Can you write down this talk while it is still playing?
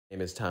My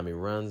name is Tommie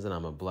Runz, and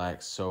I'm a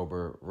black,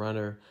 sober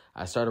runner.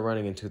 I started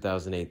running in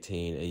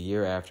 2018, a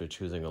year after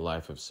choosing a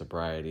life of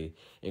sobriety,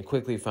 and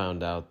quickly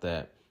found out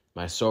that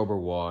my sober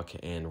walk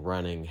and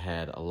running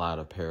had a lot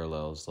of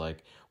parallels,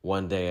 like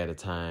one day at a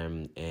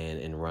time, and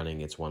in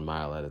running, it's 1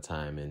 mile at a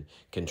time, and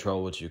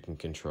control what you can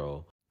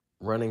control.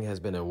 Running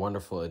has been a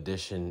wonderful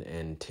addition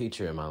and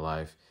teacher in my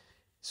life,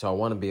 so I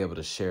want to be able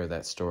to share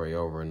that story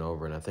over and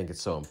over, and I think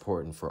it's so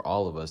important for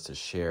all of us to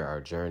share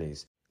our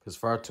journeys. Because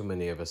far too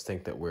many of us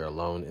think that we're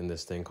alone in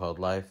this thing called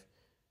life.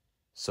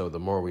 So the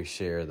more we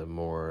share, the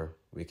more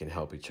we can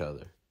help each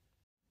other.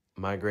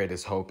 My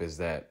greatest hope is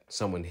that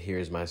someone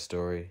hears my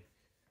story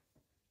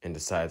and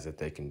decides that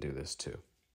they can do this too.